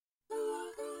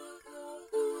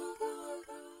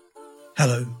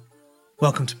Hello,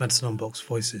 welcome to Medicine Unboxed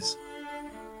Voices.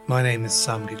 My name is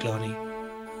Sam Giglani.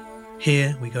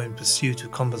 Here we go in pursuit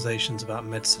of conversations about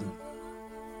medicine,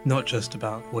 not just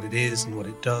about what it is and what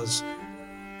it does,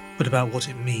 but about what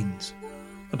it means,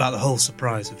 about the whole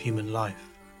surprise of human life,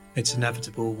 its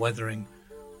inevitable weathering,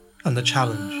 and the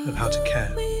challenge of how to care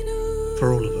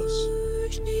for all of us.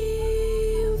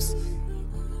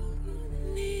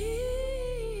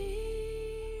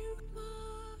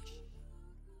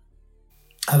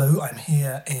 Hello, I'm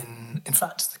here in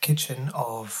fact, the kitchen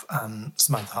of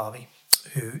Samantha Harvey,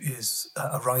 who is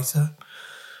a writer.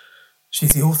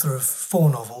 She's the author of 4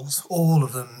 novels, all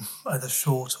of them either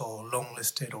short or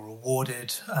long-listed or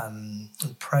awarded, and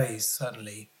praised,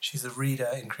 certainly. She's a reader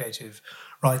in creative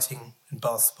writing in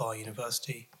Bath Spa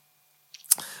University.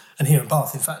 And here in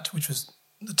Bath, in fact, which was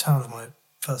the town of my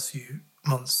first few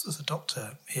months as a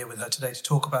doctor, here with her today to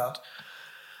talk about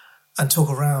and talk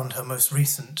around her most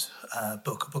recent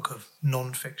book, a book of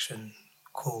non-fiction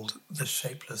called The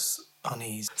Shapeless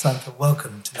Unease. Samantha,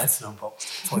 welcome to Medicine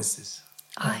Unboxed Voices.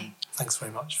 Hi. Thanks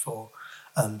very much for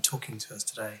talking to us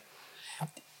today.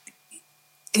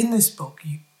 In this book,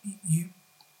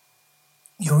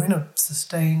 you're in a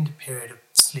sustained period of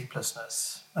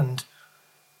sleeplessness and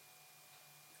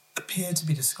appear to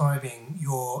be describing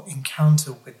your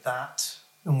encounter with that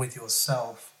and with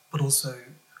yourself, but also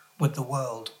with the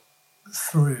world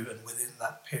through and within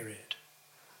that period.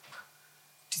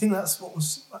 Do you think that's what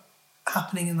was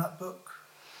happening in that book?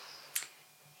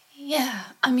 Yeah,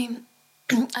 I mean,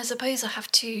 I suppose I have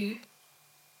to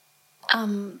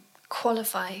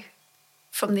qualify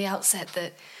from the outset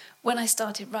that when I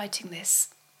started writing this,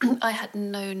 I had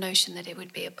no notion that it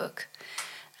would be a book.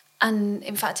 And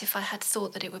in fact, if I had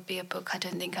thought that it would be a book, I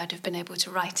don't think I'd have been able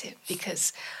to write it,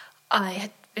 because I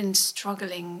had been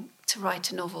struggling to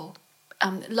write a novel,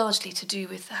 largely to do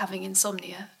with having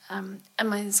insomnia. And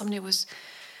my insomnia was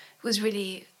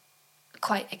really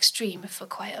quite extreme for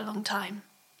quite a long time.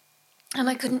 And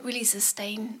I couldn't really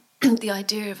sustain the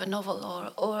idea of a novel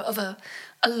or of a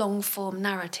long-form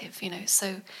narrative, you know.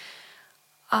 So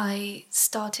I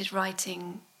started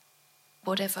writing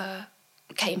whatever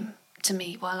came to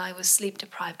me while I was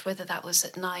sleep-deprived, whether that was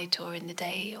at night or in the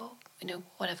day or, you know,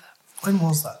 whatever. When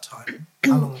was that time?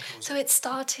 How long ago was So it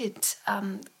started,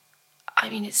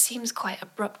 it seems quite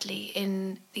abruptly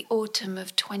in the autumn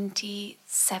of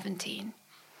 2017.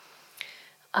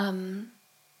 And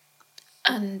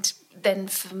then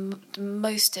for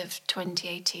most of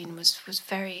 2018 was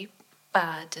very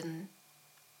bad, and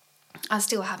I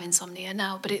still have insomnia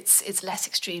now, but it's less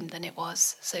extreme than it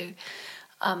was. So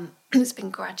it's been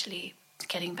gradually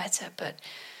getting better, but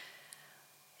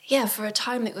yeah, for a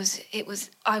time it was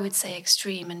I would say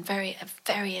extreme and a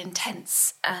very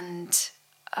intense and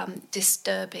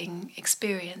disturbing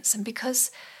experience. And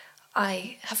because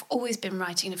I have always been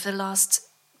writing, for the last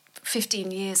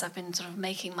 15 years I've been sort of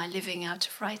making my living out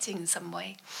of writing in some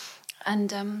way,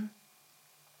 and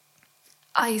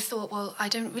I thought, well, I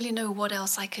don't really know what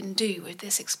else I can do with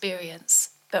this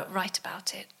experience but write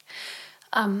about it,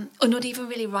 or not even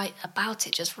really write about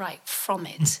it, just write from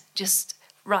it, just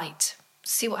write,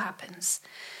 see what happens.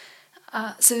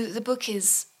 So the book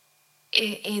is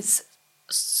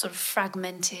sort of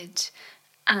fragmented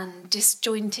and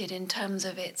disjointed in terms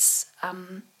of its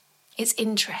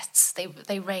interests.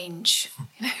 They range,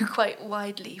 you know, quite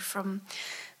widely from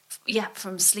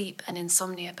sleep and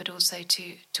insomnia, but also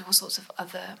to all sorts of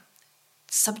other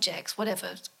subjects,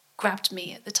 whatever grabbed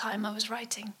me at the time I was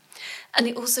writing. And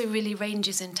it also really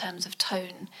ranges in terms of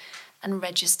tone and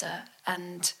register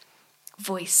and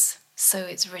voice. So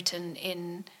it's written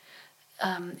in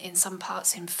some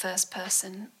parts in first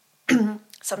person,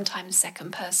 sometimes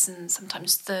second person,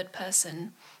 sometimes third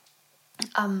person.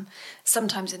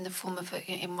 Sometimes in the form of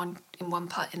in one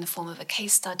part in the form of a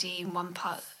case study, in one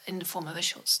part in the form of a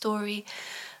short story,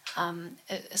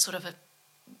 a sort of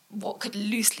what could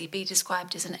loosely be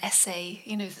described as an essay.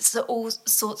 You know, so all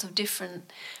sorts of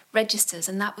different registers,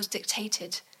 and that was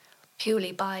dictated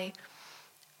purely by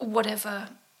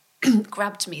whatever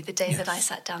grabbed me the day that I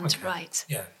sat down to write.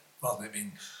 Yeah, rather than it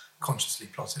being consciously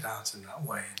plotted out in that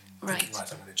way and thinking,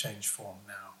 right, I'm going to change form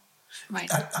now.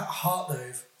 Right. At heart,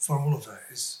 though, for all of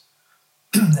those,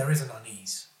 there is an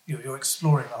unease. You're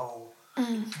exploring the whole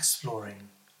exploring.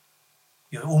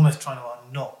 You're almost trying to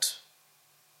unknot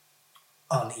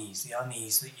unease, the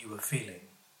unease that you were feeling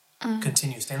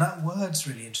continuously. And that word's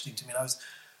really interesting to me. And I was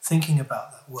thinking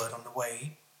about that word on the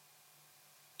way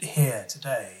here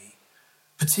today,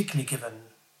 particularly given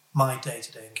my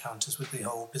day-to-day encounters with the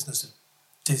whole business of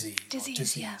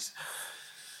disease. Yeah.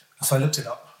 So I looked it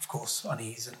up, of course,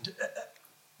 unease, and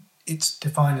it's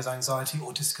defined as anxiety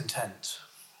or discontent,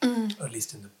 or at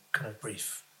least in the kind of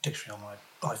brief dictionary on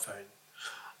my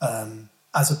iPhone,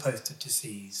 as opposed to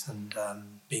disease and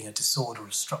being a disorder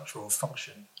of structure or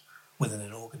function within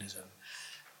an organism.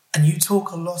 And you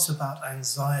talk a lot about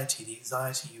anxiety, the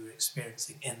anxiety you were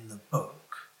experiencing in the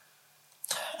book.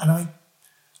 And I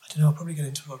don't know, I'll probably get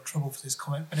into a lot of trouble for this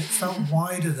comment, but it felt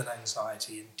wider than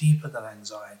anxiety and deeper than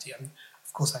anxiety. And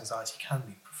of course, anxiety can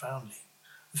be profoundly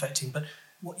affecting, but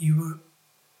what you were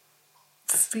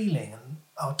feeling and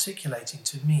articulating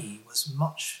to me was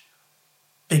much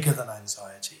bigger than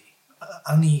anxiety.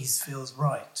 Unease feels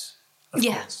right, of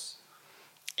course.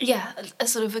 Yeah, a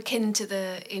sort of akin to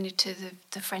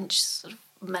the French sort of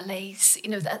malaise.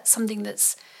 That's something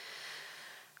that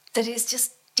is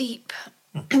just deep.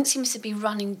 It seems to be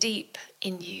running deep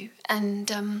in you and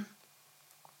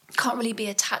can't really be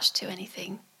attached to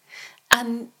anything,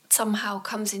 and somehow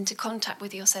comes into contact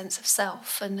with your sense of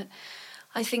self. And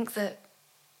I think that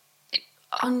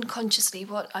unconsciously,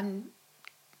 what I'm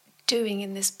doing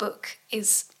in this book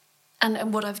is.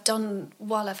 And what I've done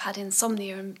while I've had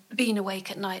insomnia and been awake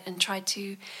at night and tried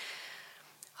to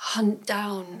hunt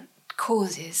down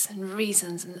causes and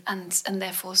reasons and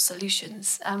therefore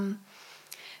solutions,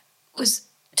 was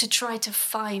to try to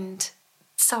find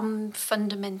some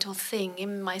fundamental thing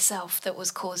in myself that was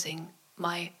causing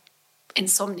my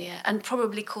insomnia and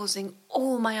probably causing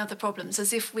all my other problems,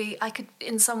 as if I could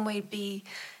in some way be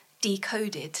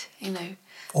decoded,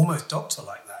 Almost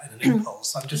doctor-like that in an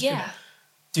impulse. I'm just going to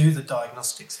do the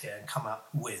diagnostics here and come up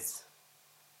with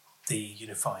the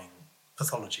unifying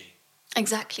pathology.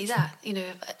 Exactly that,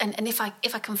 and if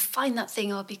I can find that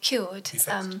thing, I'll be cured.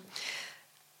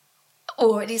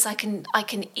 Or at least I can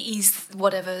ease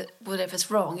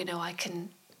whatever's wrong. I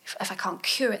can, if I can't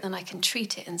cure it, then I can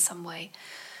treat it in some way.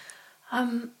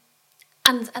 And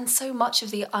so much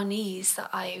of the unease that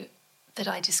I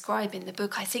describe in the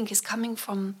book, I think, is coming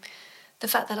from the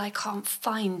fact that I can't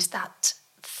find that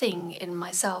thing in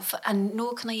myself, and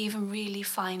nor can I even really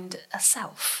find a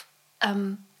self.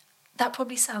 That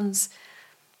probably sounds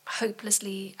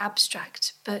hopelessly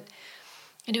abstract, but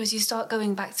as you start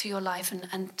going back through your life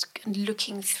and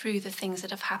looking through the things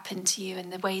that have happened to you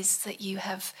and the ways that you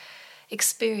have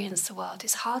experienced the world,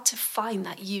 it's hard to find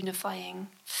that unifying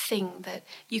thing that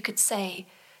you could say,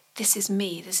 this is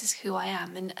me, this is who I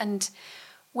am. And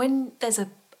when there's a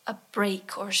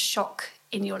break or a shock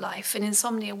in your life, and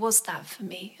insomnia was that for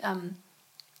me,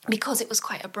 because it was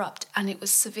quite abrupt and it was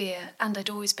severe, and I'd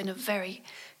always been a very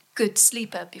good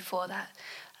sleeper before that.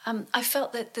 I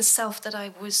felt that the self that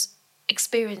I was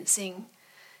experiencing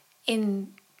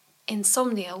in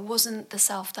insomnia wasn't the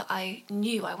self that I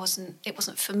knew. It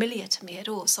wasn't familiar to me at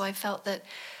all. So I felt that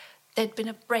there'd been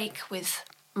a break with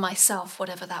myself,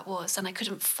 whatever that was, and I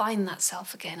couldn't find that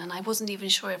self again, and I wasn't even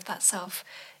sure if that self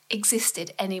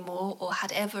existed anymore or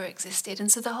had ever existed. And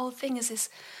so the whole thing is this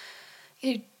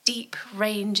deep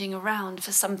ranging around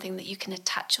for something that you can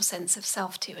attach your sense of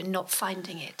self to and not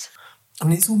finding it. I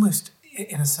mean, it's almost,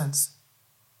 in a sense,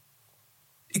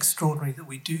 extraordinary that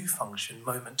we do function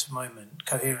moment to moment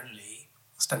coherently,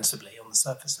 ostensibly on the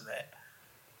surface of it,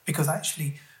 because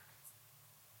actually,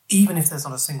 even if there's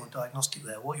not a single diagnostic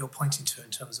there, what you're pointing to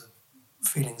in terms of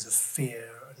feelings of fear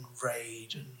and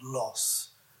rage and loss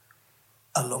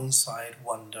alongside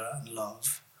wonder and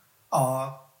love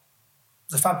are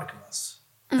the fabric of us.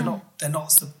 They're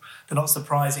not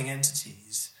surprising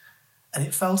entities, and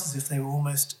it felt as if they were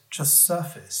almost just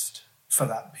surfaced for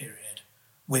that period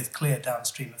with clear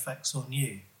downstream effects on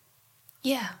you.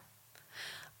 Yeah,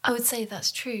 I would say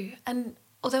that's true. And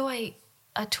although I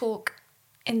talk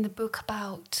in the book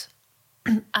about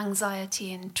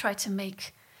anxiety and try to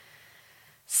make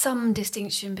some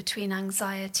distinction between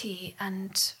anxiety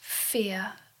and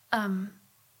fear,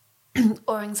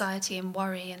 or anxiety and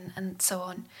worry and so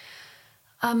on.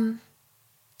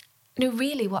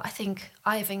 Really what I think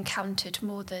I've encountered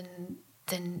more than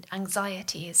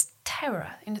anxiety is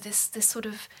terror. This sort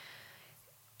of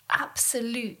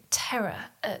absolute terror.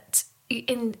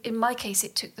 In my case,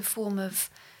 it took the form of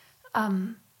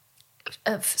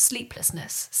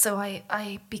sleeplessness. So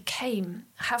I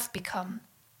have become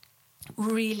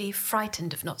really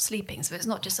frightened of not sleeping. So it's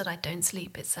not just that I don't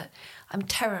sleep, it's that I'm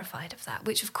terrified of that,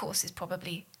 which of course is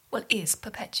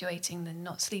perpetuating the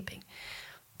not sleeping.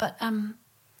 But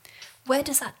where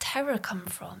does that terror come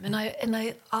from? And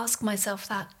I ask myself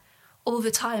that all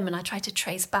the time, and I try to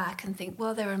trace back and think,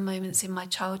 well, there are moments in my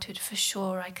childhood for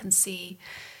sure I can see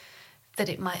that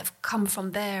it might have come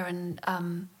from there, and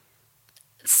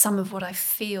some of what I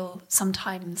feel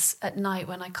sometimes at night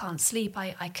when I can't sleep,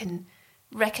 I can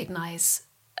recognise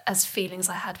as feelings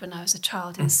I had when I was a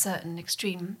child in certain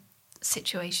extreme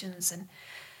situations.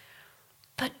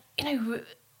 But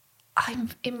I'm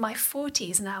in my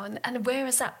 40s now, and where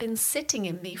has that been sitting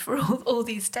in me for all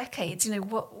these decades?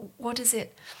 What is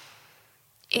it?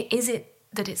 Is it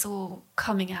that it's all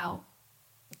coming out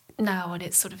now and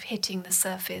it's sort of hitting the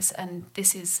surface, and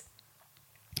this is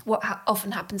what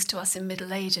often happens to us in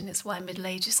middle age, and it's why middle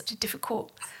age is such a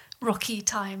difficult, rocky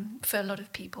time for a lot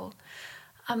of people.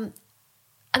 And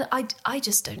I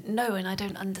just don't know, and I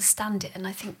don't understand it. And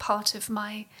I think part of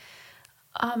my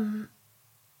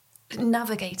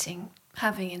navigating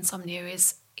having insomnia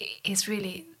is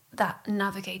really that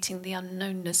navigating the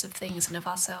unknownness of things and of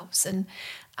ourselves, and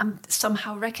I'm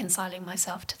somehow reconciling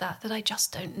myself to that I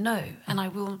just don't know, and I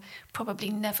will probably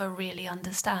never really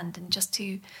understand, and just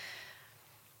to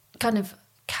kind of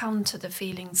counter the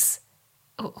feelings,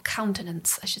 or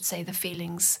countenance, I should say, the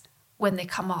feelings when they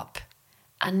come up,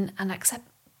 and accept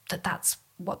that that's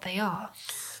what they are.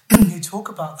 You talk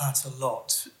about that a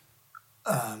lot,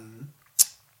 and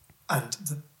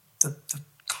the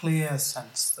clear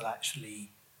sense that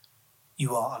actually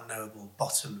you are unknowable,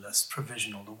 bottomless,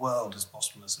 provisional. The world is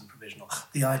bottomless and provisional.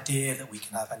 The idea that we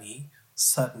can have any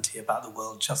certainty about the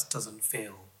world just doesn't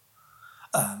feel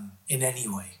in any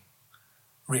way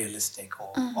realistic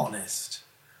or honest.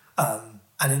 And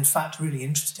in fact, really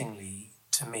interestingly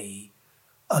to me,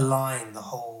 align the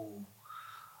whole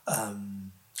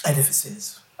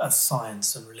edifices of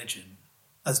science and religion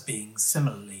as being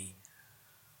similarly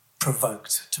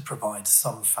provoked to provide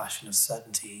some fashion of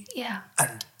certainty,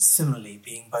 and similarly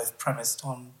being both premised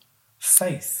on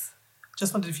faith.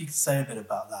 Just wondered if you could say a bit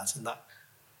about that and that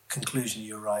conclusion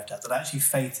you arrived at, that actually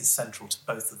faith is central to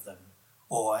both of them,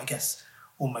 or I guess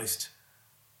almost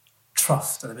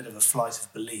trust and a bit of a flight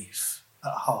of belief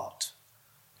at heart.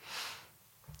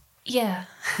 Yeah.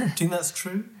 Do you think that's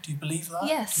true? Do you believe that?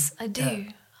 Yes, I do.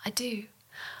 Yeah. I do.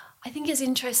 I think it's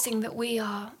interesting that we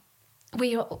are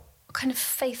kind of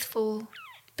faithful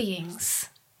beings,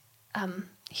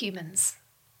 humans.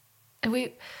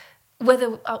 And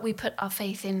whether we put our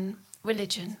faith in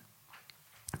religion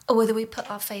or whether we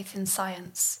put our faith in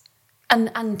science,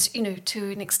 and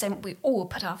to an extent we all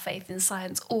put our faith in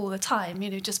science all the time,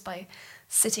 just by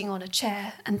sitting on a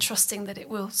chair and trusting that it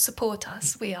will support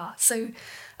us, we are. So,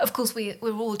 of course, we're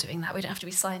all doing that. We don't have to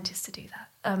be scientists to do that.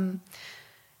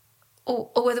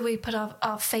 Or whether we put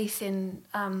our faith in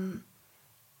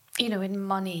in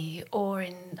money or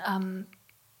in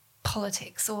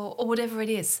politics or whatever it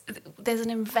is. There's an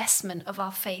investment of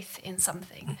our faith in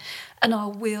something and our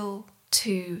will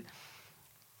to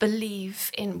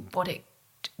believe in what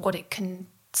it can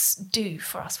do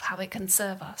for us, how it can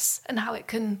serve us, and how it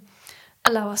can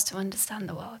allow us to understand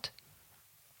the world.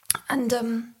 And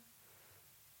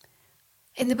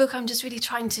in the book, I'm just really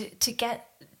trying to get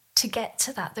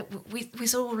to that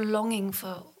we're all longing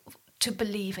to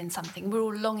believe in something. We're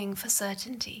all longing for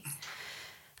certainty.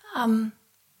 And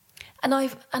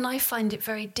I find it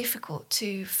very difficult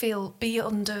to feel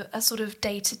beyond a sort of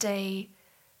day-to-day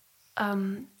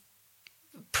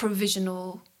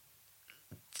provisional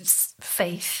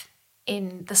faith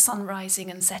in the sun rising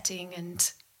and setting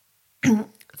and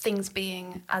things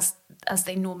being as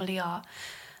they normally are.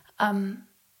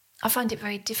 I find it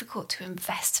very difficult to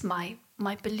invest my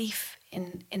belief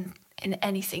in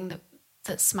anything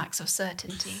that smacks of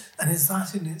certainty. And is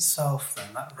that in itself,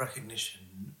 then, that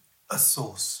recognition, a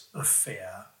source of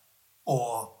fear?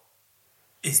 Or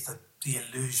is the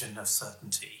illusion of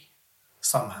certainty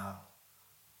somehow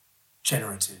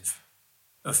generative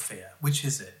of fear? Which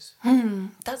is it?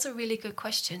 That's a really good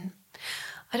question.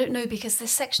 I don't know, because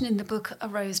this section in the book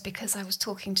arose because I was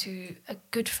talking to a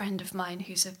good friend of mine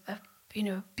who's a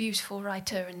beautiful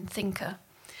writer and thinker,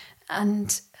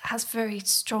 and has very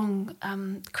strong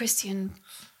Christian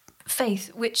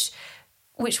faith, which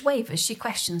wavers. She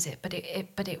questions it, but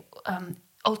it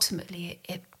ultimately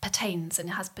it pertains, and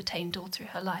it has pertained all through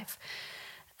her life.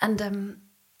 And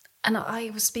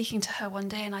I was speaking to her one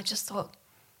day, and I just thought,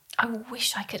 I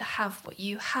wish I could have what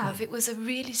you have. It was a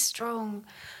really strong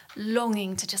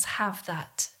longing to just have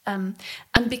that. And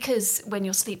because when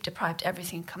you're sleep deprived,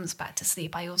 everything comes back to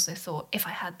sleep, I also thought if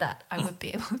I had that, I would be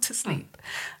able to sleep.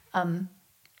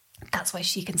 That's why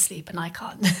she can sleep and I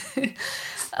can't.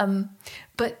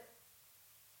 But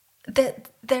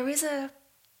there is a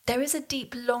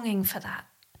deep longing for that.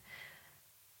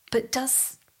 But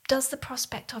does the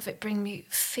prospect of it bring me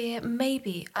fear?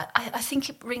 Maybe. I think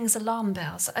it rings alarm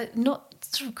bells. Not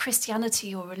sort of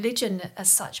Christianity or religion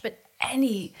as such, but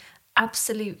any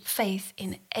absolute faith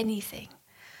in anything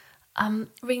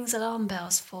rings alarm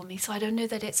bells for me. So I don't know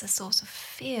that it's a source of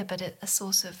fear, but a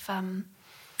source of...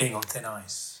 being on thin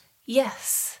ice.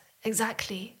 Yes,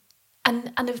 exactly.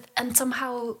 and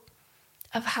somehow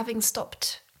of having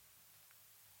stopped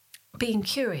being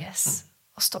curious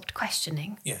or stopped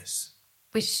questioning. Yes.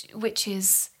 Which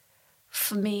is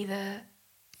for me the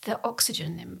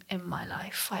oxygen in my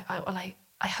life.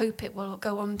 I hope it will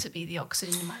go on to be the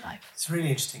oxygen in my life. It's really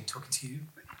interesting talking to you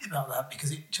about that,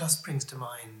 because it just brings to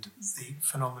mind the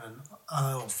phenomenon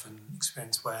I often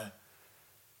experience where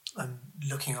I'm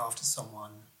looking after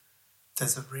someone.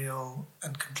 There's a real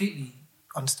and completely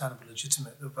understandable,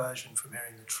 legitimate aversion from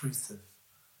hearing the truth of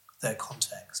their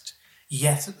context.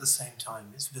 Yet at the same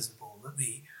time, it's visible that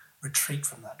the retreat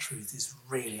from that truth is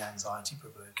really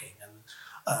anxiety-provoking, and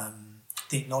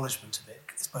the acknowledgement of it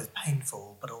is both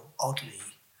painful but oddly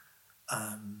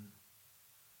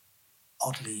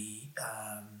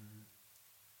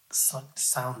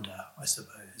sounder, I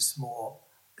suppose. More,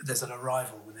 there's an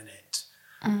arrival within it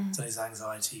that is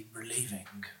anxiety relieving,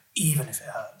 even if it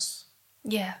hurts.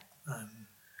 Yeah.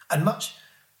 And much,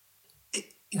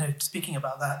 speaking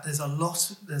about that, there's a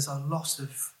lot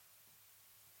of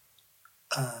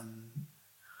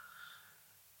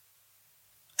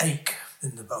ache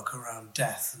in the book around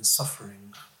death and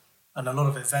suffering, and a lot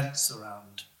of events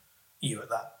around you at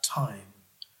that time,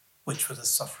 which were the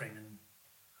suffering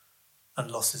and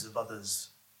losses of others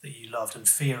that you loved, and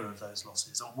fear of those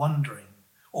losses, and wondering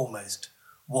almost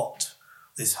what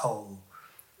this whole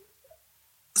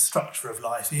structure of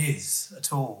life is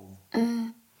at all.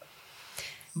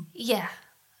 Yeah.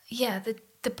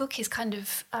 The book is kind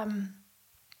of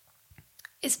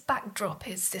its backdrop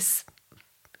is this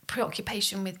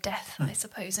preoccupation with death, I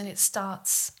suppose, and it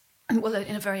starts in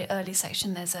a very early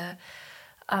section. There's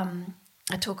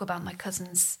I talk about my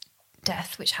cousin's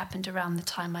death, which happened around the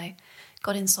time I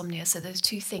got insomnia. So those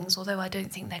two things, although I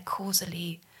don't think they're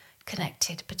causally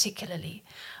connected particularly,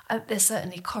 they're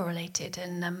certainly correlated,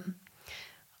 and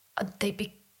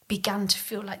they began to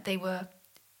feel like they were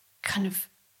kind of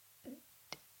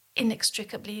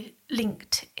inextricably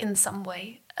linked in some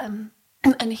way. And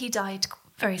he died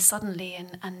very suddenly,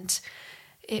 and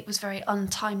it was very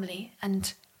untimely,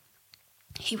 and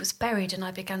he was buried, and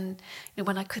I began,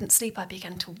 when I couldn't sleep, I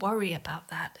began to worry about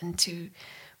that, and to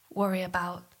worry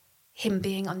about him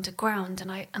being underground,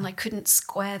 and I couldn't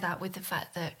square that with the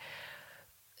fact that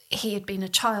he had been a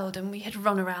child and we had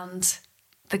run around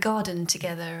the garden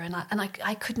together, and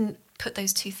I couldn't put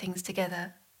those two things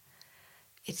together.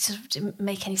 It sort of didn't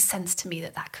make any sense to me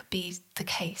that could be the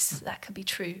case, that could be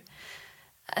true.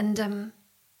 And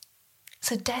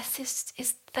so death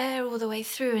is there all the way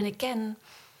through, and again,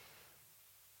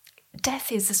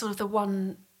 death is the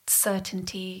one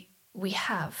certainty we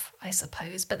have, I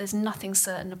suppose, but there's nothing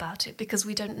certain about it because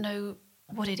we don't know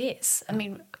what it is. I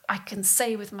mean, I can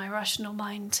say with my rational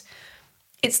mind,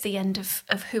 it's the end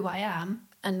of who I am,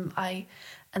 and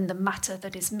the matter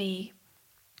that is me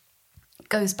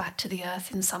goes back to the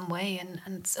earth in some way,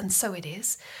 and so it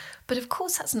is. But of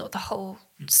course that's not the whole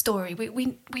story.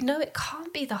 We know it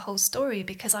can't be the whole story,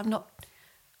 because I'm not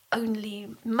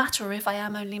only matter, or if I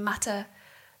am only matter,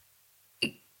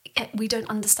 we don't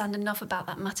understand enough about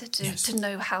that matter to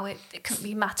know how it can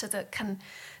be matter that can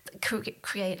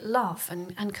create love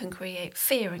and can create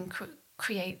fear and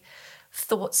create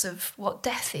thoughts of what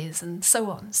death is and so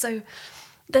on. So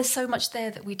there's so much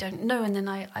there that we don't know. And then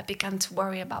I began to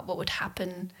worry about what would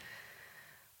happen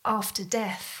after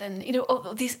death, and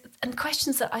all these and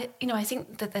questions that I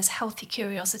think that there's healthy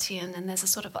curiosity, and then there's a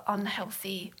sort of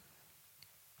unhealthy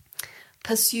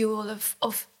pursuit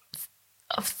of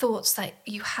thoughts that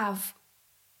you have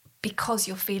because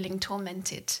you're feeling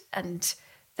tormented, and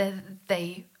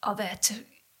they are there to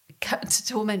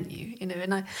torment you,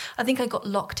 and I think I got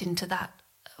locked into that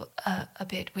a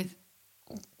bit with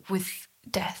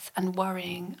death, and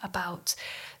worrying about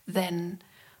then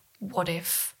what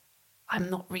if I'm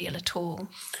not real at all?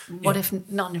 What if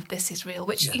none of this is real?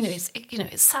 Which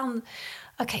it sounds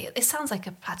like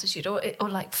a platitude or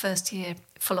like first year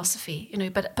philosophy,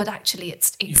 but actually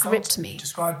it gripped me.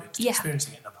 Describe it,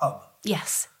 experiencing it in a pub.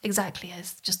 Yes, exactly. I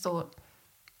just thought,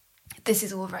 this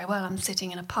is all very well. I'm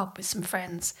sitting in a pub with some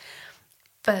friends,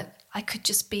 but I could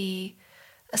just be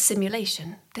a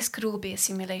simulation. This could all be a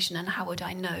simulation, and how would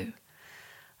I know?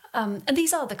 And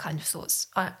these are the kind of thoughts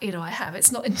I have. It's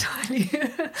not entirely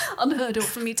unheard of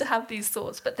for me to have these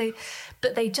thoughts, but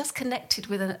they just connected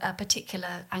with a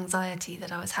particular anxiety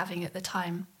that I was having at the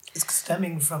time. It's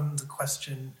stemming from the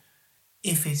question,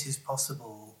 if it is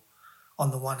possible,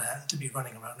 on the one hand, to be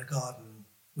running around a garden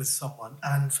with someone,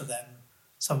 and for them,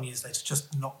 some years later,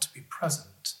 just not to be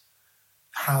present.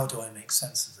 How do I make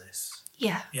sense of this?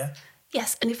 Yeah. Yeah?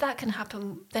 Yes, and if that can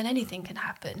happen, then anything can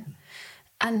happen.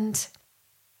 And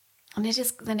And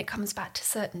then it comes back to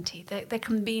certainty. There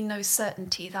can be no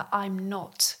certainty that I'm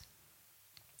not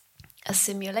a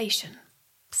simulation,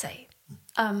 say.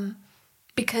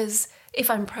 Because if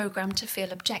I'm programmed to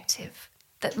feel objective,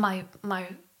 that my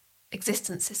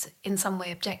existence is in some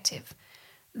way objective,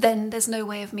 then there's no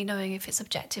way of me knowing if it's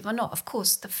objective or not. Of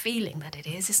course, the feeling that it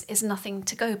is nothing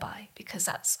to go by, because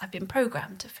I've been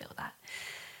programmed to feel that.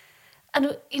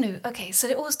 And, okay, so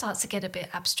it all starts to get a bit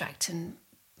abstract and,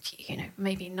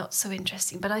 maybe not so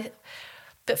interesting. But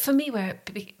for me, where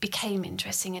it became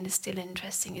interesting and is still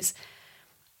interesting is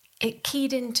it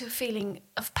keyed into a feeling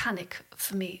of panic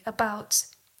for me about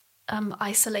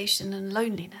isolation and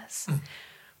loneliness.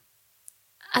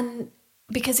 And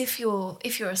because if you're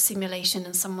a simulation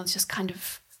and someone's just kind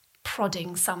of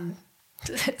prodding something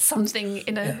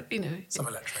in a some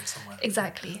electrode somewhere,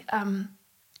 exactly,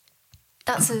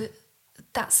 that's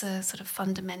a sort of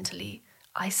fundamentally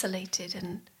isolated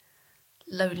and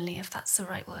lonely, if that's the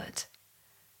right word,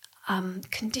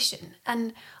 condition.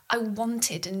 And I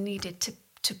wanted and needed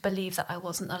to believe that I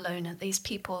wasn't alone, and these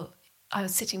people I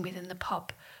was sitting with in the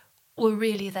pub were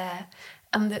really there,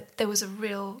 and that there was a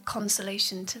real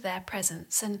consolation to their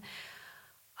presence. And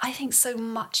I think so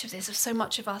much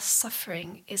of our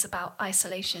suffering is about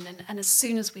isolation, and as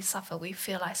soon as we suffer, we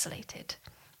feel isolated.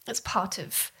 It's part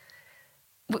of,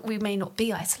 we may not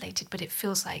be isolated, but it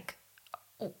feels like,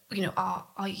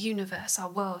 our universe, our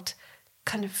world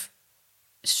kind of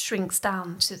shrinks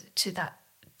down to that,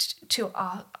 to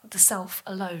the self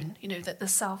alone, that the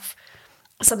self,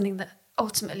 something that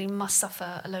ultimately must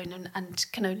suffer alone and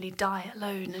can only die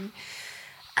alone.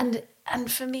 And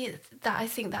for me, that I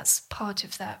think that's part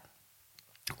of that,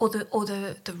 or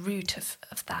the root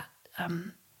of that,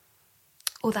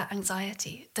 or that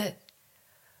anxiety, that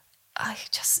I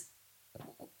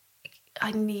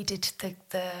needed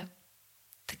the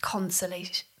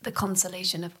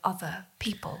consolation of other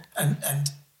people.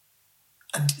 And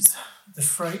there's a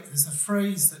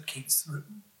phrase that keeps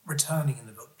returning in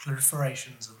the book: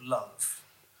 proliferations of love.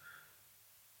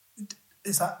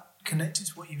 Is that connected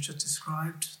to what you've just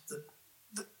described?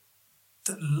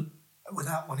 That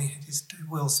without wanting it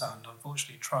will sound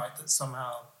unfortunately trite, that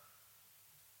somehow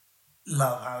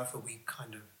love, however we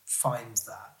kind of find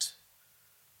that,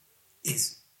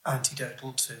 is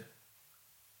antidotal to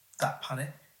that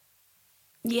panic.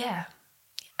 Yeah,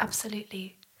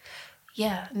 absolutely.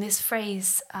 Yeah, and this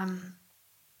phrase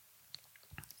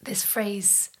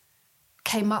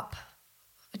came up,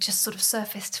 just sort of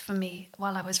surfaced for me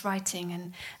while I was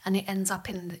writing, and it ends up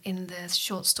in the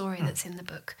short story that's in the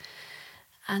book.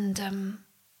 And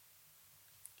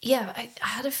I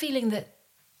had a feeling that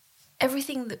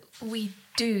everything that we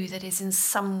do that is in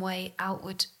some way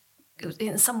outward,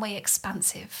 in some way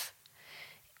expansive,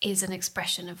 is an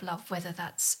expression of love, whether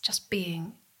that's just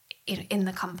being in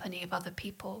the company of other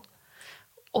people,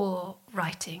 or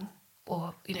writing,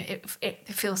 or it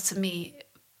feels to me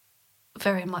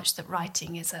very much that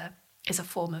writing is a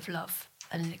form of love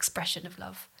and an expression of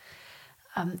love,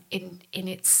 in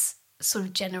its sort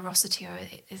of generosity, or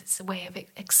it's a way of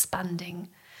expanding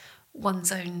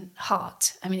one's own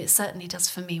heart. I mean, it certainly does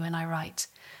for me when I write.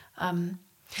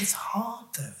 It's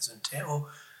hard though, isn't it? Or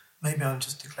maybe I'm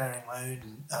just declaring my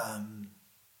own,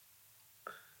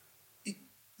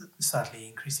 sadly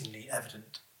increasingly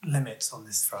evident limits on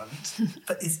this front.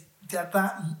 But is that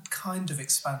kind of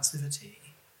expansivity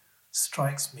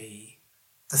strikes me,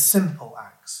 the simple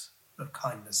acts of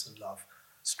kindness and love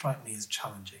strike me as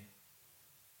challenging,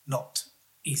 not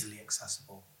easily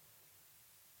accessible.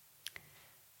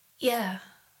 Yeah,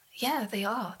 they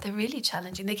are. They're really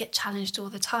challenging. They get challenged all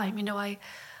the time.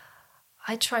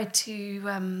 I try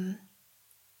to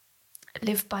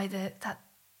live by that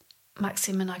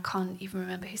maxim, and I can't even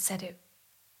remember who said it.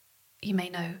 You may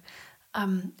know.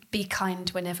 Be kind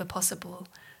whenever possible,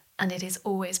 and it is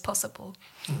always possible.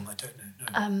 I don't know.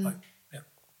 No.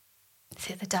 Is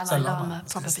it the Dalai Lama?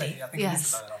 Probably. I think it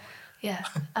is the Dalai Lama. Yeah.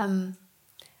 And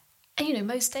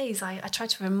most days I try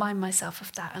to remind myself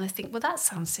of that, and I think, well, that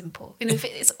sounds simple. If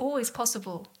it's always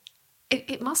possible,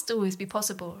 it must always be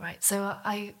possible, right? So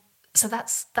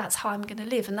that's how I'm going to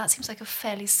live, and that seems like a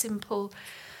fairly simple,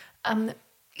 not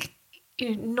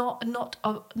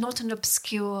an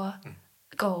obscure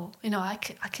goal. I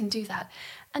can do that,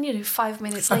 and 5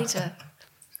 minutes later.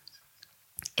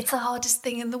 It's the hardest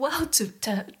thing in the world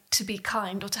to be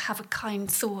kind, or to have a kind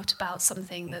thought about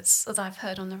something that I've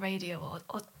heard on the radio,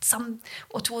 or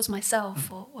towards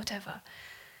myself, or whatever.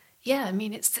 Yeah, I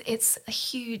mean, it's a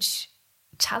huge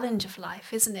challenge of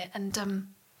life, isn't it? And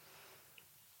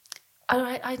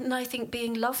I think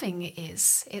being loving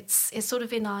is it's sort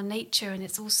of in our nature, and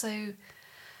it's also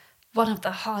one of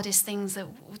the hardest things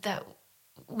that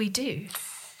we do.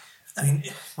 I mean,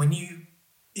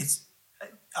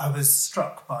 I was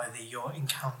struck by your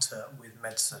encounter with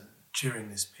medicine during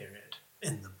this period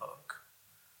in the book,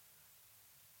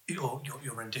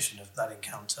 your rendition of that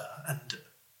encounter, and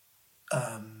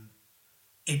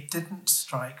it didn't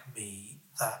strike me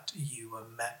that you were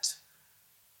met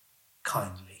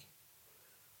kindly,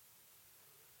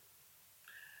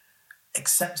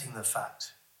 accepting the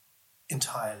fact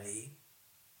entirely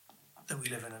that we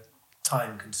live in a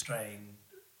time-constrained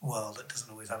world that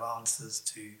doesn't always have answers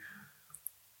to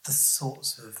the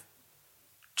sorts of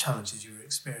challenges you were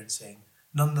experiencing.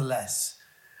 Nonetheless,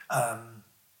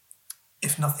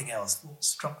 if nothing else, what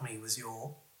struck me was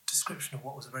your description of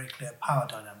what was a very clear power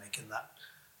dynamic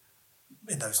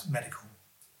in those medical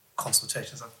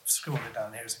consultations. I've scribbled it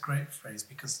down here. It's a great phrase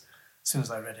because as soon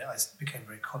as I read it, I became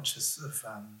very conscious of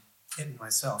it in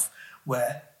myself,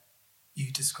 where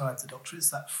you describe the doctor as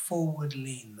that forward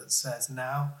lean that says,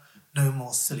 now, no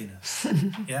more silliness.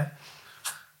 Yeah?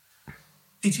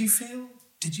 Did you feel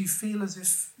as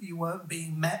if you weren't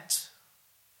being met?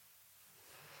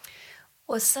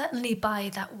 Well, certainly by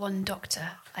that one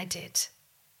doctor, I did.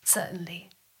 Certainly.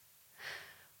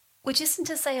 Which isn't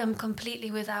to say I'm completely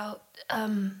without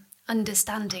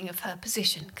understanding of her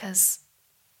position, because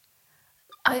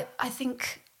I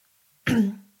think,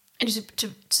 to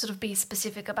sort of be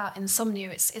specific about insomnia,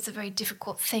 it's a very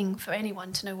difficult thing for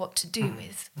anyone to know what to do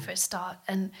with, for a start.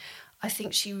 And I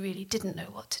think she really didn't know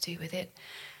what to do with it.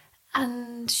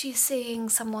 And she's seeing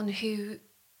someone who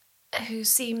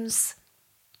seems,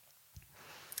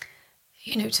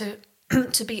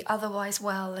 to be otherwise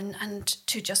well and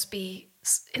to just be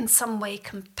in some way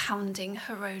compounding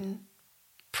her own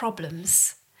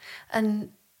problems.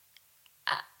 And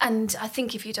I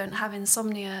think if you don't have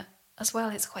insomnia as well,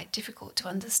 it's quite difficult to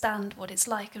understand what it's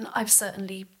like. And I've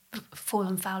certainly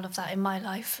fallen foul of that in my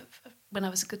life when I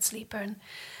was a good sleeper, and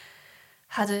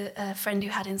had a friend who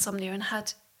had insomnia and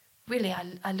had, really,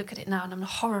 I look at it now and I'm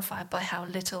horrified by how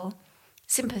little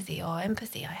sympathy or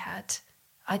empathy I had.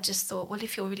 I just thought, well,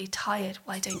 if you're really tired,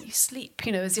 why don't you sleep?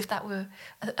 As if that were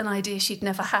an idea she'd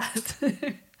never had.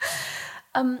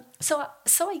 So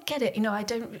I get it.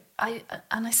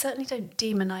 I certainly don't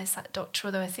demonise that doctor,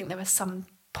 although I think there were some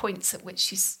points at which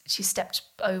she stepped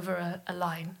over a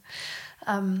line.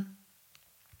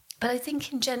 But I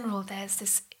think in general, there's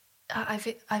this.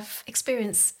 I've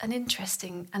experienced an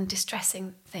interesting and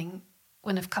distressing thing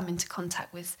when I've come into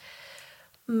contact with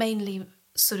mainly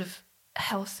sort of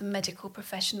health and medical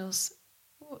professionals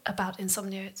about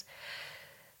insomnia. It's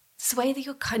the way that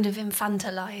you're kind of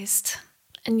infantilized,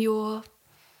 and you're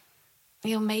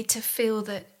made to feel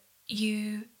that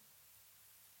you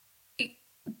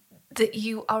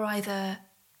are either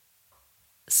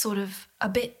sort of a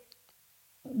bit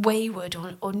wayward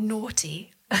or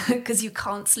naughty because you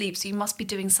can't sleep, so you must be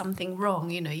doing something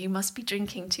wrong. You must be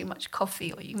drinking too much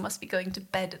coffee, or you must be going to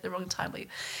bed at the wrong time, or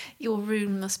your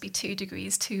room must be 2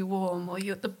 degrees too warm, or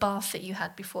the bath that you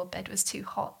had before bed was too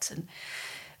hot, and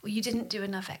you didn't do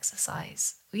enough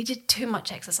exercise, or you did too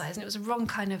much exercise and it was the wrong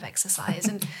kind of exercise.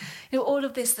 And all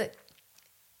of this that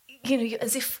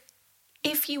as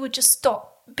if you would just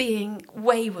stop being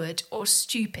wayward or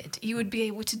stupid, you would be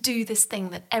able to do this thing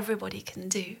that everybody can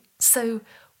do. So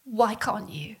why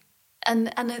can't you?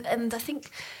 And I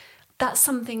think that's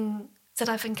something that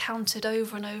I've encountered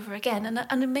over and over again.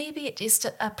 And maybe it is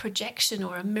a projection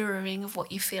or a mirroring of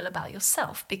what you feel about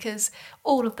yourself, because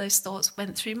all of those thoughts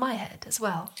went through my head as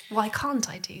well. Why can't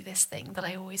I do this thing that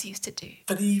I always used to do?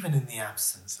 But even in the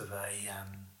absence of a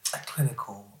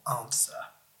clinical answer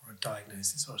or a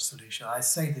diagnosis or a solution, I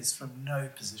say this from no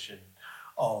position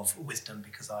of wisdom,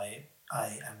 because I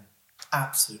am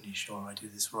absolutely sure I do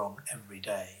this wrong every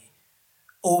day.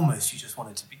 Almost you just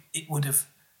wanted to be, it would have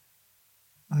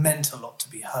meant a lot to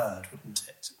be heard, wouldn't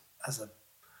it? As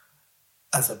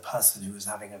a person who was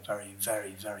having a very,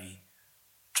 very, very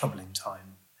troubling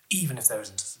time, even if there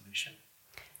isn't a solution.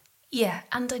 Yeah,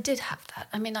 and I did have that.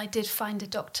 I mean, I did find a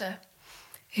doctor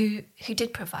who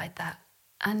did provide that,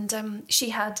 and she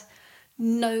had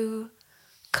no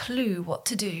clue what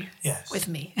to do with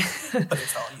me. But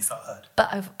you felt heard.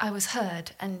 But I was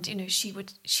heard, and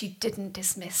she didn't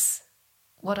dismiss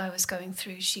what I was going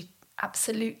through. She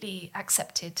absolutely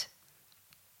accepted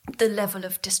the level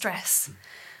of distress,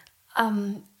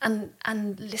 and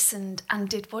listened and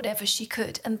did whatever she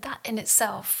could, and that in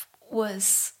itself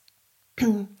was,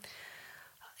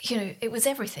 it was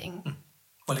everything.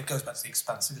 Well, it goes back to the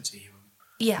expansivity you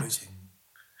were rooting.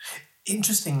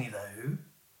 Interestingly, though,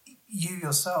 you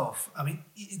yourself, I mean,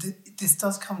 this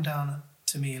does come down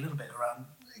to me a little bit around.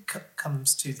 It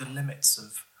comes to the limits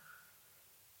of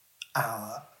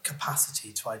our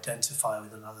capacity to identify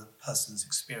with another person's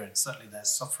experience, certainly their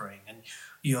suffering, and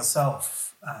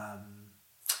yourself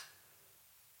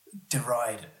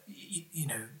deride,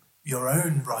 your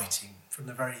own writing from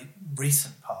the very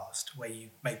recent past, where you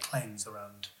made claims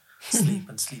around sleep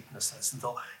and sleeplessness, and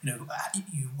thought,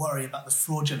 you worry about the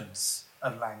fraudulence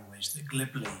of language that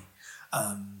glibly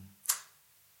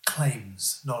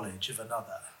claims knowledge of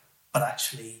another, but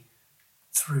actually,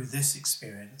 through this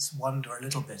experience, wonder a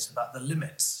little bit about the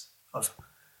limits of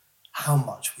how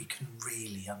much we can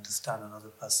really understand another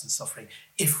person's suffering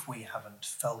if we haven't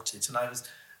felt it. And I was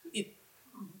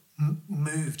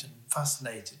moved and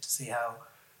fascinated to see how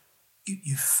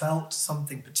you felt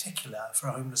something particular for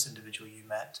a homeless individual you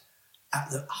met at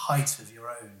the height of your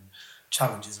own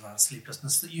challenges around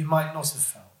sleeplessness that you might not have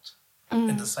felt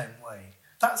in the same way.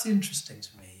 That's interesting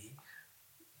to me.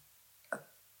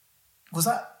 Was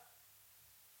that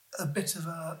a bit of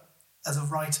as a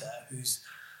writer whose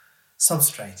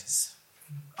substrate is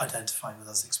identifying with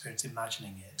others' experience,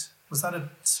 imagining it, was that a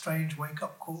strange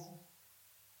wake-up call?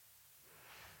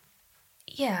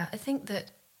 Yeah, I think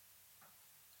that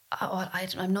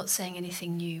I'm not saying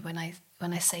anything new when I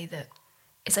say that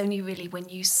it's only really when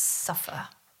you suffer,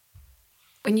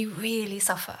 when you really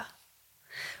suffer,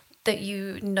 that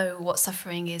you know what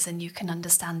suffering is and you can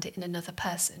understand it in another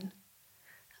person.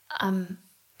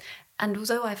 And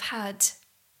although I've had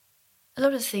a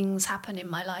lot of things happen in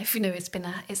my life, it's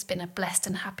been a blessed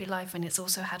and happy life, and it's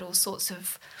also had all sorts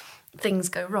of things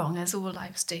go wrong, as all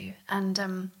lives do.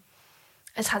 And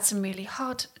it's had some really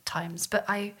hard times, but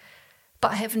I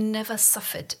have never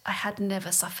suffered. I had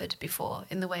never suffered before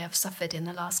in the way I've suffered in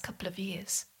the last couple of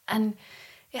years. And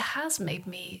it has made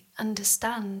me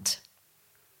understand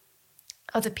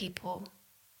other people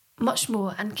much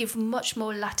more and give much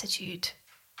more latitude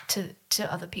to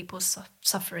other people's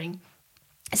suffering,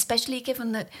 especially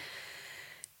given that,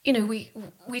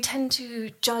 we tend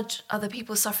to judge other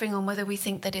people's suffering on whether we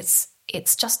think that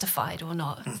it's justified or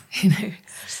not,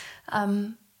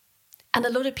 And a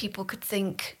lot of people could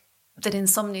think that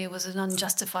insomnia was an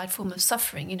unjustified form of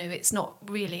suffering. It's not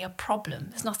really a problem.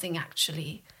 There's nothing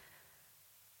actually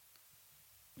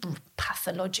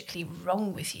pathologically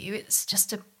wrong with you. It's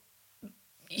just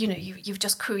you've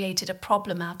just created a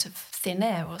problem out of thin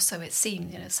air, or so it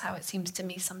seems. It's how it seems to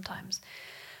me sometimes.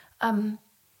 And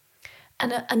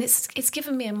it's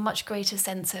given me a much greater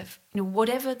sense of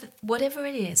whatever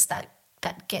it is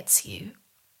that gets you,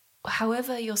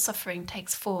 however your suffering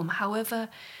takes form, however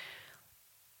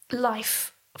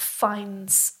life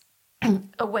finds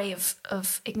a way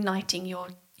of igniting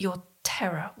your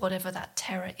terror, whatever that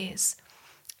terror is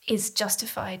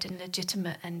justified and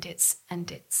legitimate, and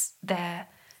it's there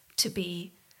to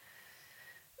be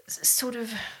sort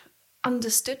of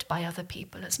understood by other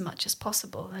people as much as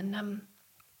possible. And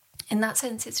in that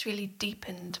sense, it's really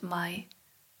deepened my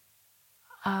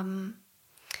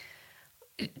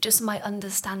just my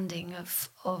understanding of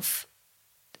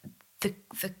the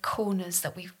corners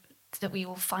that we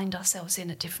all find ourselves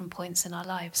in at different points in our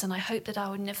lives. And I hope that I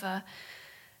would never,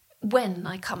 when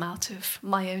I come out of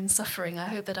my own suffering, I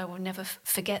hope that I will never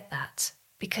forget that,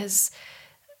 because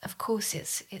of course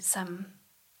it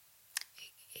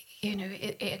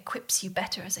equips you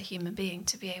better as a human being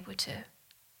to be able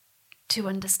to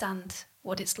understand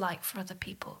what it's like for other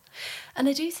people. And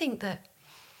I do think that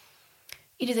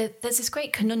there's this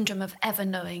great conundrum of ever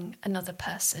knowing another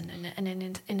person, and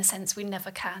in a sense we never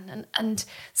can. And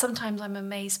sometimes I'm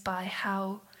amazed by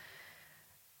how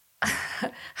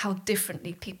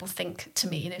differently people think to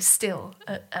me. Still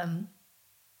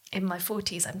in my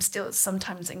 40s, I'm still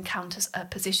sometimes encounter a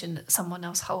position that someone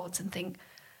else holds and think,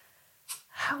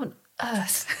 how on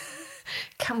earth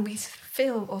can we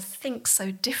feel or think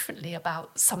so differently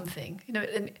about something?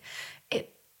 And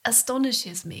it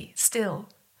astonishes me still.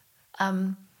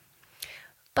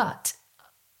 But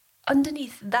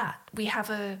underneath that, we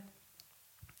have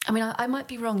I might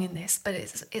be wrong in this, but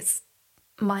it's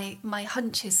my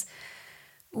hunch is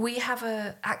we have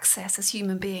a access as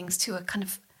human beings to a kind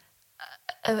of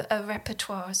a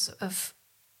repertoire of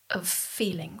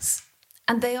feelings,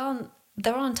 and there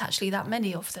aren't actually that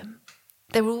many of them.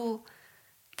 They're all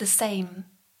the same,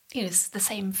 the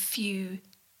same few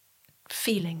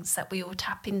feelings that we all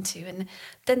tap into, and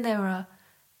then there are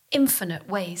infinite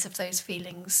ways of those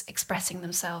feelings expressing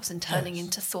themselves and turning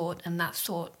into thought, and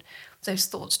those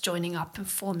thoughts joining up and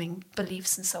forming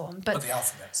beliefs and so on. But the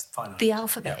alphabet's finite. The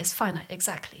alphabet is finite,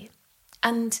 exactly.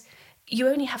 And you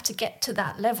only have to get to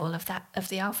that level of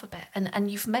the alphabet,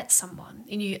 and you've met someone,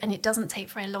 and it doesn't take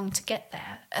very long to get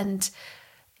there. And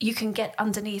you can get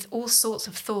underneath all sorts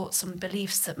of thoughts and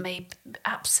beliefs that may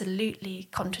absolutely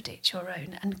contradict your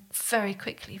own, and very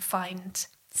quickly find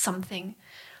something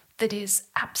that is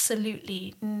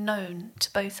absolutely known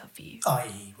to both of you.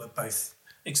 I.e., we're both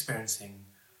experiencing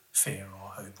fear or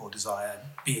hope or desire,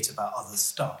 be it about other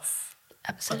stuff.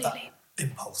 Absolutely. But that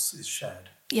impulse is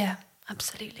shared. Yeah,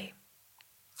 absolutely.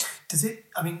 Does it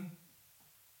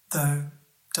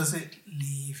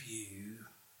leave you,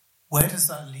 where does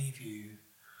that leave you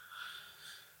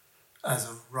as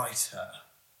a writer?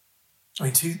 I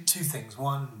mean, two things.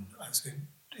 One, I was going,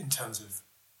 in terms of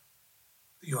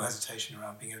your hesitation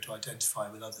around being able to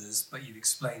identify with others, but you've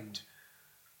explained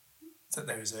that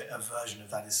there is a version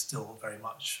of that is still very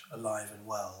much alive and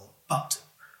well. But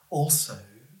also,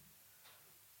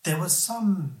 there was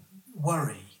some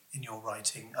worry in your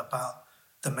writing about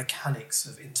the mechanics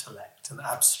of intellect and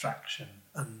abstraction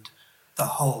and the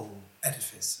whole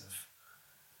edifice of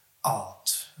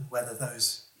art, and whether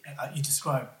those... You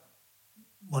describe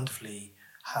wonderfully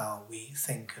how we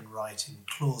think and write in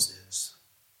clauses,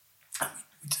 and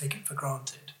we take it for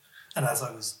granted. And as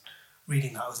I was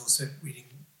reading that, I was also reading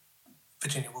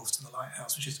Virginia Woolf's To the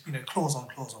Lighthouse, which is, clause on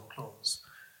clause on clause.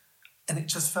 And it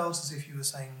just felt as if you were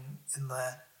saying in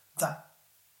there that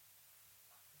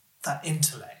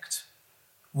intellect,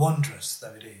 wondrous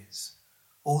though it is,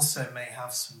 also may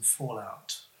have some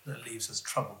fallout that leaves us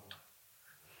troubled.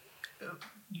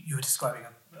 You were describing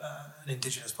an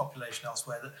indigenous population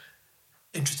elsewhere that,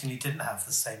 interestingly, didn't have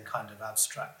the same kind of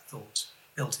abstract thought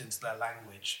built into their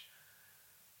language,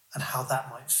 and how that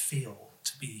might feel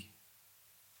to be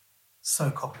so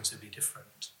cognitively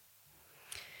different.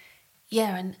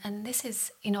 Yeah, and this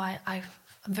is, I'm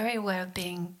very aware of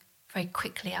being very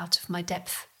quickly out of my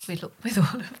depth with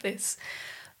all of this.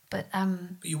 But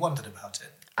you wondered about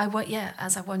it.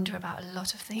 As I wonder about a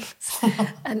lot of things.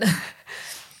 And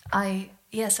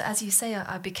so as you say,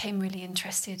 I became really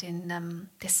interested in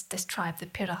this tribe, the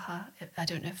Piraha. I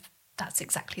don't know if that's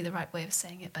exactly the right way of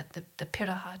saying it, but the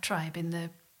Piraha tribe in the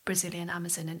Brazilian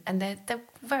Amazon, and they're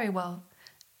very well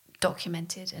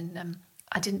documented, and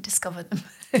I didn't discover them.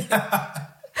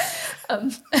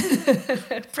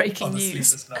 Breaking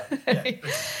news.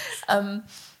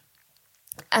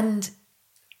 And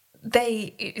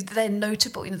they're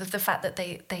notable. The fact that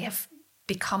they have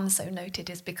become so noted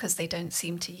is because they don't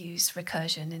seem to use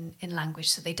recursion in language,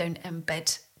 so they don't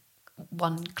embed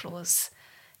one clause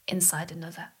inside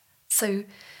another. So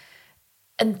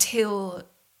until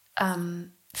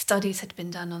studies had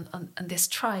been done on this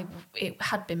tribe, it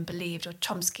had been believed, or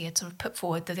Chomsky had sort of put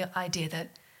forward the idea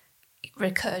that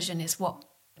recursion is what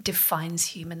defines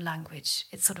human language.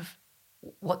 It's sort of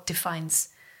what defines...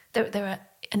 There are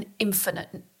an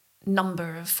infinite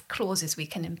number of clauses we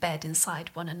can embed inside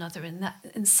one another, and that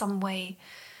in some way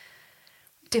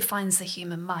defines the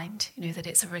human mind, that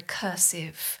it's a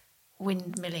recursive,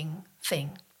 windmilling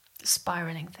thing,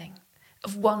 spiralling thing,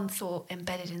 of one thought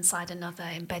embedded inside another,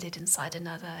 embedded inside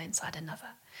another, inside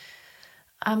another.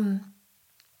 And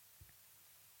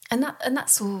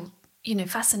that's all,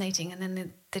 fascinating. And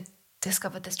then they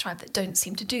discovered this tribe that don't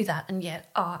seem to do that, and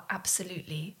yet are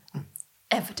absolutely,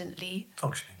 evidently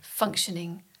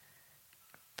functioning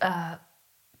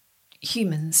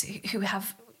humans who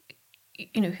have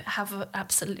an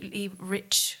absolutely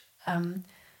rich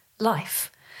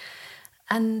life.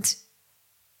 And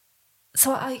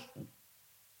so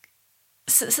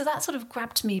So that sort of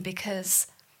grabbed me, because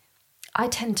I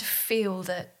tend to feel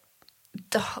that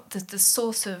the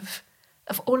source of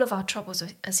all of our troubles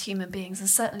as human beings, and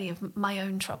certainly of my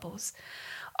own troubles,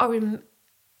 are in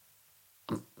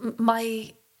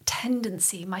my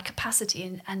tendency, my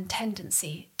capacity and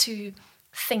tendency to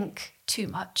think too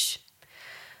much,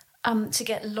 to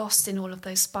get lost in all of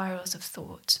those spirals of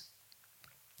thought,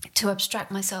 to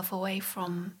abstract myself away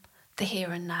from the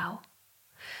here and now.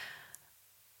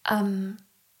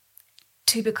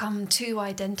 To become too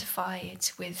identified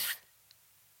with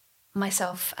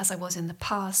myself as I was in the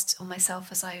past, or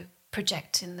myself as I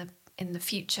project in the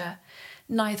future,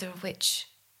 neither of which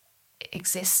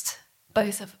exist.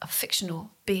 Both are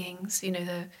fictional beings.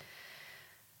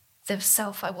 The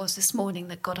self I was this morning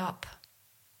that got up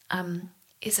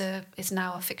is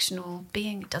now a fictional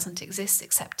being. It doesn't exist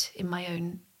except in my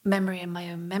own memory, and my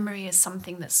own memory is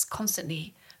something that's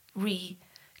constantly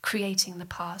recreating the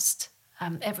past.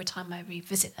 Every time I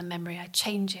revisit a memory, I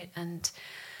change it, and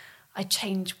I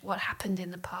change what happened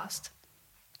in the past.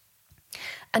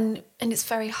 And it's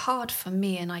very hard for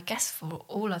me, and I guess for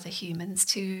all other humans,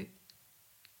 to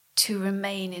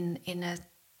remain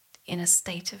in a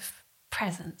state of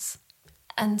presence.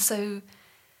 And so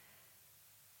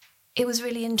it was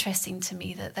really interesting to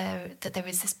me that there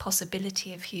is this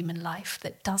possibility of human life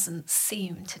that doesn't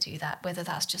seem to do that, whether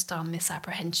that's just our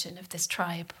misapprehension of this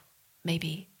tribe,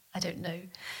 maybe, I don't know.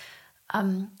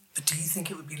 But do you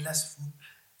think it would be less,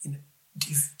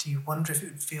 do you wonder if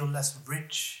it would feel less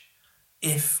rich,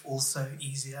 if also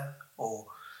easier? Or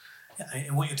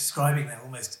in what you're describing there,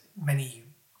 almost many,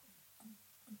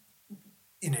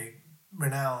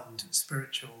 renowned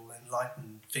spiritual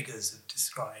enlightened figures have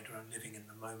described around living in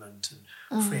the moment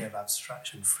and free of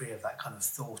abstraction, free of that kind of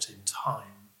thought in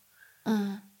time.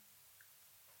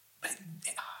 But it'd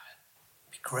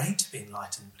be great to be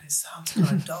enlightened, but it sounds kind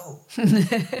of dull.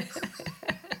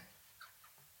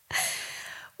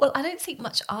 Well, I don't think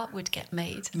much art would get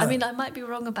made. No. I mean, I might be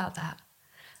wrong about that.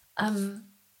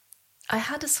 I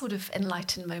had a sort of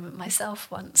enlightened moment myself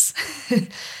once.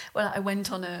 Well, I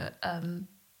went on a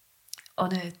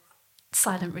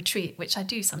silent retreat, which I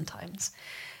do sometimes,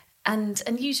 and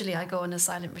usually I go on a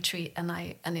silent retreat, and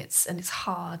it's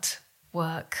hard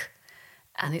work,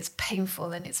 and it's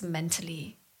painful, and it's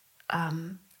mentally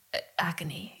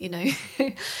agony,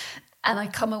 and I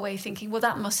come away thinking, well,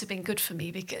 that must have been good for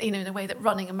me, because in a way that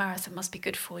running a marathon must be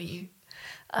good for you.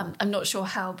 I'm not sure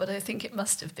how, but I think it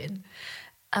must have been.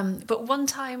 But one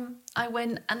time I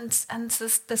went and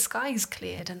the skies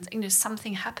cleared, and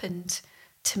something happened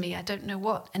to me. I don't know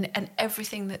what, and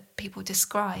everything that people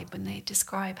describe when they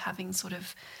describe having sort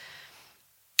of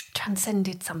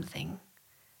transcended something,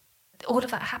 all of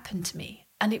that happened to me,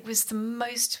 and it was the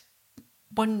most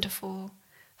wonderful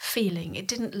feeling. It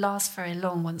didn't last very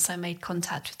long once I made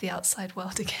contact with the outside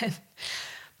world again,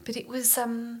 but it was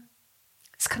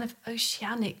this kind of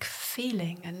oceanic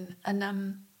feeling, and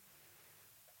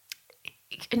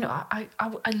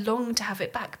I long to have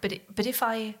it back. But if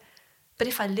I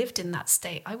lived in that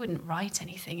state, I wouldn't write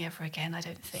anything ever again. I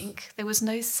don't think there was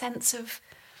no sense of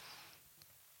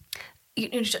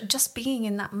just being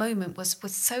in that moment was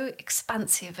so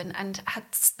expansive, and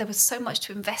there was so much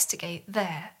to investigate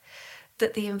there,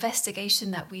 that the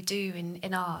investigation that we do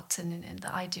in art and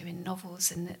that I do in novels,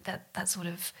 and that sort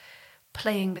of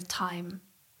playing with time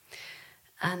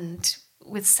and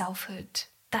with selfhood,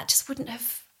 that just wouldn't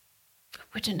have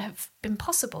been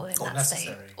possible in that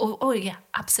state. Or yeah,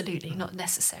 absolutely not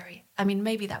necessary. I mean,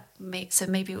 maybe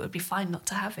it would be fine not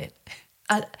to have it.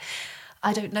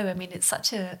 I don't know. I mean, it's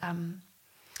such a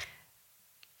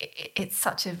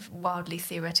wildly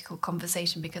theoretical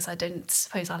conversation, because I don't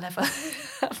suppose I'll ever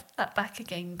have that back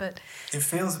again. But it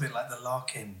feels a bit like the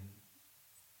Larkin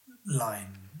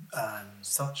line,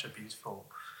 such a beautiful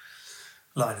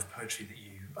line of poetry that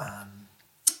you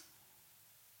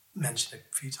mentioned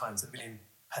a few times, the million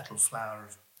petal flower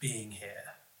of being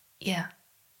here. Yeah.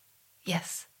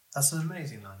 Yes. That's an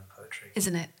amazing line of poetry,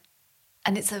 isn't it?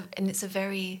 And it's a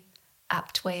very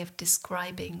apt way of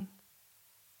describing.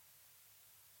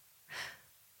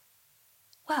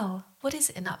 Well, what is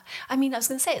it enough? I mean, I was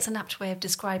going to say it's an apt way of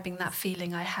describing that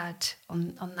feeling I had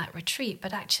on that retreat,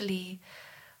 but actually,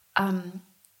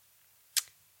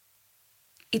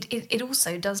 it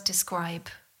also does describe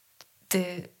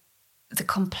the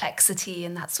complexity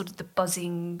and that sort of the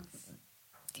buzzing,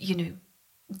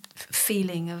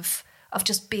 feeling of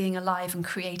just being alive and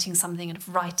creating something, and of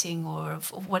writing, or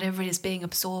of whatever it is, being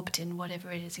absorbed in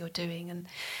whatever it is you're doing,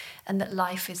 and that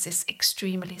life is this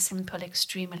extremely simple,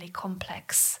 extremely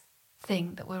complex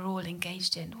thing that we're all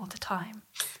engaged in all the time.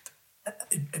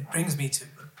 It brings me to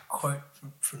a quote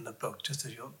from the book, just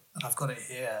as and I've got it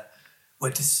here,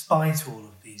 where despite all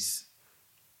of these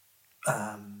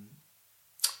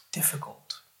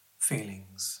difficult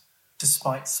feelings,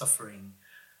 despite suffering,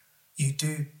 you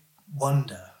do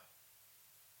wonder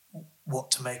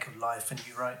what to make of life, and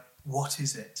you write, what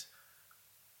is it?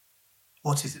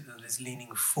 What is it that is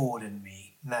leaning forward in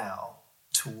me now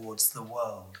towards the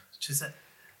world? Which is I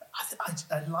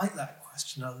like that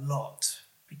question a lot,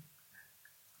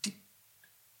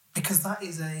 because that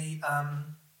is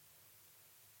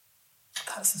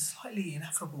that's a slightly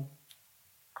ineffable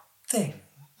thing,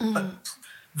 but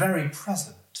very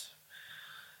present.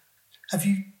 Did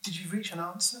you reach an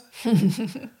answer?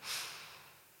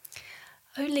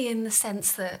 Only in the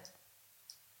sense that,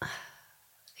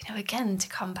 again, to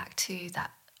come back to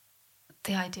that,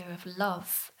 the idea of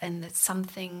love, and that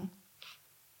something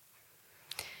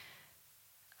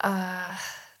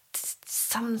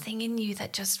in you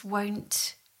that just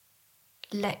won't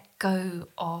let go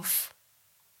of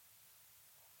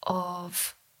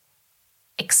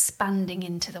expanding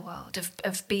into the world,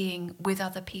 of being with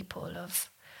other people, of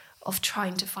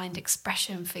trying to find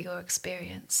expression for your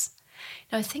experience.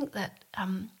 I think that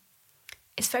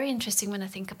it's very interesting when I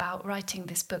think about writing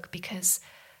this book, because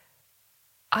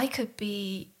I could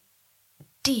be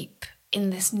deep in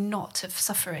this knot of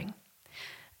suffering.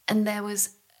 And there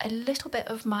was a little bit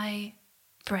of my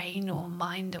brain or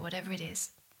mind or whatever it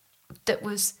is that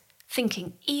was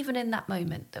thinking, even in that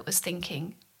moment, that was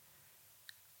thinking,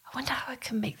 I wonder how I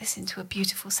can make this into a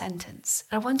beautiful sentence.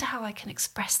 I wonder how I can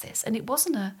express this. And it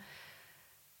wasn't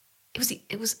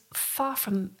it was far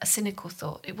from a cynical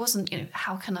thought. It wasn't,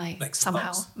 how can I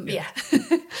somehow,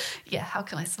 how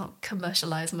can I not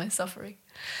commercialize my suffering?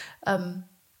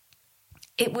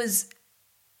 It was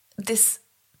this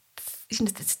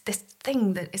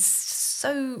thing that is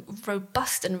so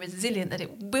robust and resilient that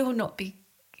it will not be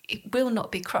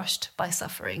crushed by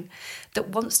suffering, that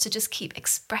wants to just keep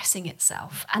expressing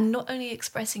itself, and not only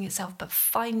expressing itself, but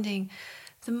finding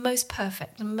the most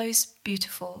perfect, the most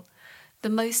beautiful, the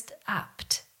most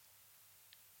apt,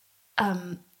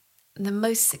 the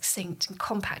most succinct and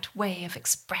compact way of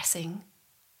expressing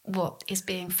what is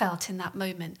being felt in that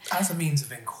moment. As a means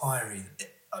of inquiry,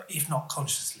 if not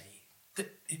consciously,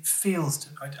 it feels,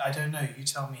 I don't know, you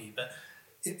tell me, but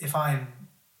if I'm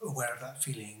aware of that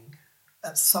feeling,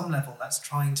 at some level that's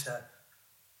inquiry,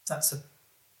 that's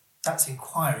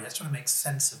trying to make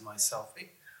sense of myself.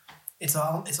 It's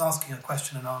asking a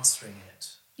question and answering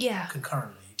it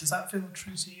concurrently. Does that feel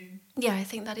true to you? Yeah, I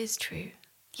think that is true.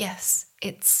 Yes,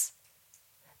 it's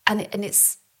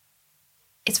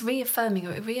reaffirming,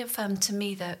 or it reaffirmed to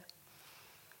me that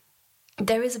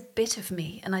there is a bit of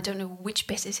me, and I don't know which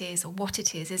bit it is or what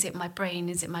it is. Is it my brain?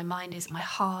 Is it my mind? Is it my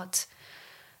heart?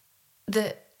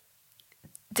 That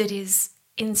is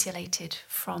insulated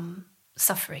from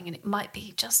suffering, and it might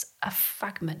be just a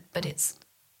fragment, but it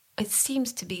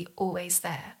seems to be always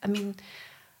there. I mean,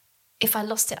 if I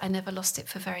lost it, I never lost it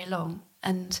for very long,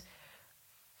 and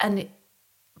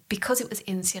because it was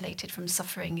insulated from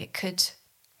suffering, it could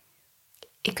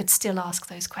still ask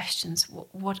those questions.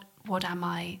 What am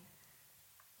I?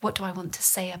 What do I want to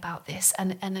say about this?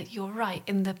 And you're right,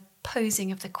 in the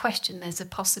posing of the question, there's a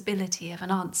possibility of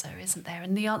an answer, isn't there?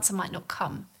 And the answer might not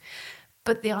come,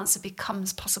 but the answer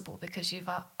becomes possible because you've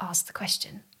asked the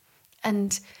question.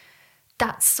 And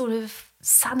that's sort of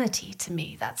sanity to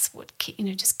me. That's what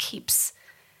just keeps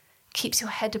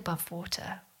your head above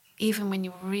water, even when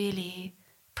you're really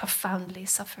profoundly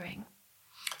suffering.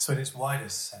 So in its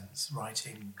widest sense,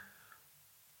 writing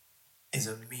is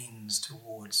a means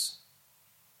towards,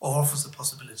 or offers the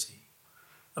possibility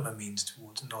of a means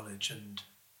towards knowledge and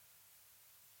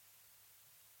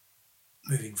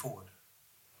moving forward.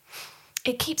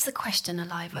 It keeps the question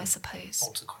alive, I suppose.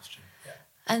 Holds the question, yeah.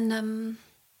 And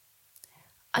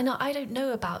I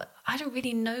don't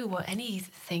really know what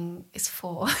anything is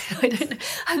for. I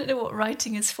don't know what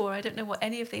writing is for. I don't know what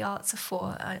any of the arts are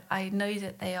for. I know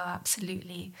that they are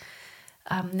absolutely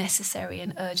necessary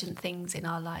and urgent things in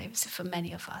our lives for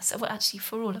many of us. Well, actually,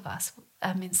 for all of us,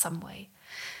 in some way.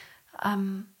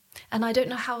 And I don't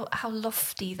know how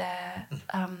lofty their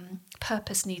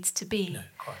purpose needs to be. No,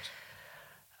 quite.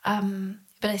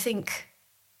 But I think,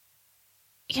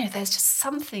 there's just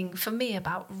something for me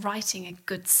about writing a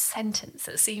good sentence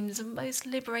that seems the most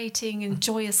liberating and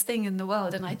joyous thing in the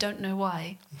world, and I don't know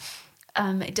why.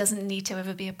 It doesn't need to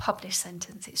ever be a published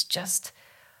sentence. It's just,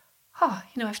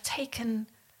 I've taken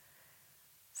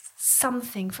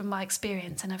something from my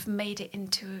experience and I've made it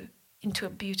into a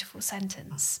beautiful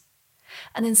sentence.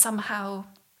 And then somehow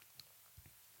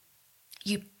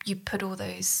you put all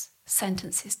those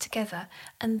sentences together,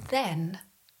 and then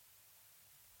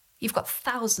you've got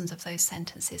thousands of those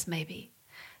sentences maybe,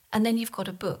 and then you've got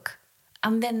a book,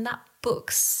 and then that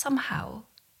book somehow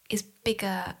is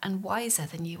bigger and wiser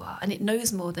than you are, and it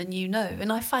knows more than you know.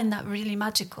 And I find that really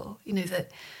magical,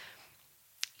 that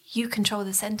you control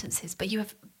the sentences, but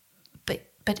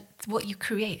but what you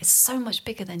create is so much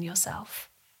bigger than yourself,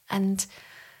 and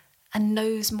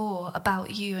knows more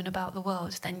about you and about the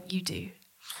world than you do.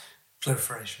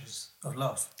 Proliferations of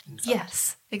love, in fact.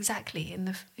 Yes, exactly. In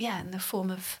the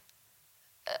form of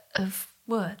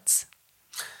words.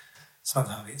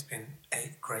 Samantha Harvey, it's been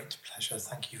a great pleasure.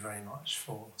 Thank you very much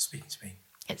for speaking to me.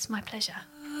 It's my pleasure.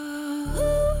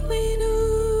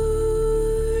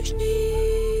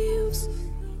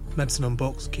 Medicine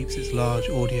Unboxed keeps its large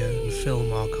audio and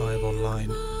film archive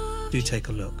online. Do take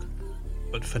a look.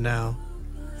 But for now,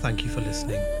 thank you for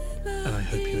listening, and I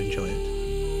hope you enjoy it.